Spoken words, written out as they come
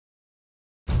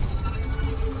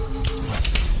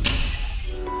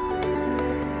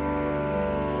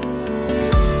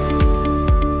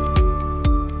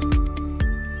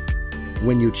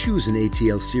When you choose an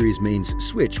ATL Series mains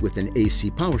switch with an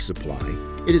AC power supply,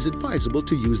 it is advisable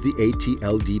to use the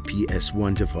ATL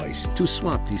DPS1 device to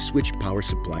swap the switch power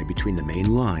supply between the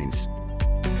main lines.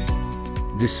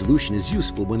 This solution is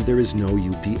useful when there is no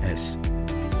UPS.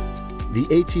 The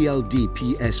ATL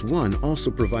DPS1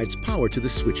 also provides power to the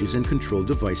switches and control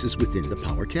devices within the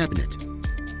power cabinet.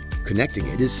 Connecting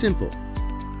it is simple.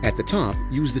 At the top,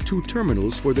 use the 2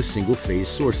 terminals for the single-phase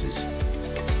sources.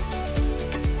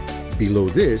 Below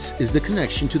this is the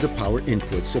connection to the power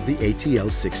inputs of the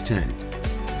ATL 610.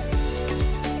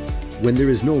 When there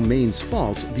is no mains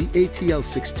fault, the ATL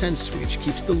 610 switch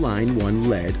keeps the line 1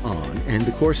 LED on and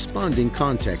the corresponding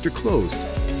contactor closed.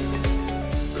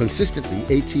 Consistently,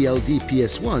 ATL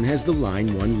DPS1 has the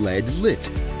line 1 LED lit.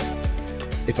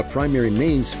 If a primary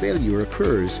mains failure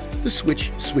occurs, the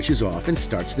switch switches off and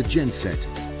starts the genset.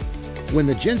 When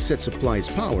the genset supplies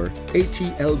power,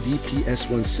 ATL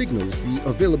DPS1 signals the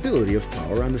availability of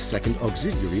power on the second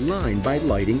auxiliary line by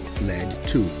lighting LED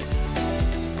 2.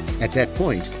 At that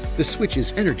point, the switch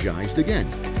is energized again,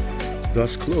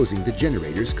 thus closing the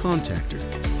generator's contactor.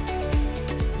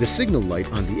 The signal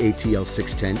light on the ATL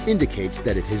 610 indicates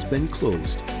that it has been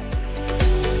closed.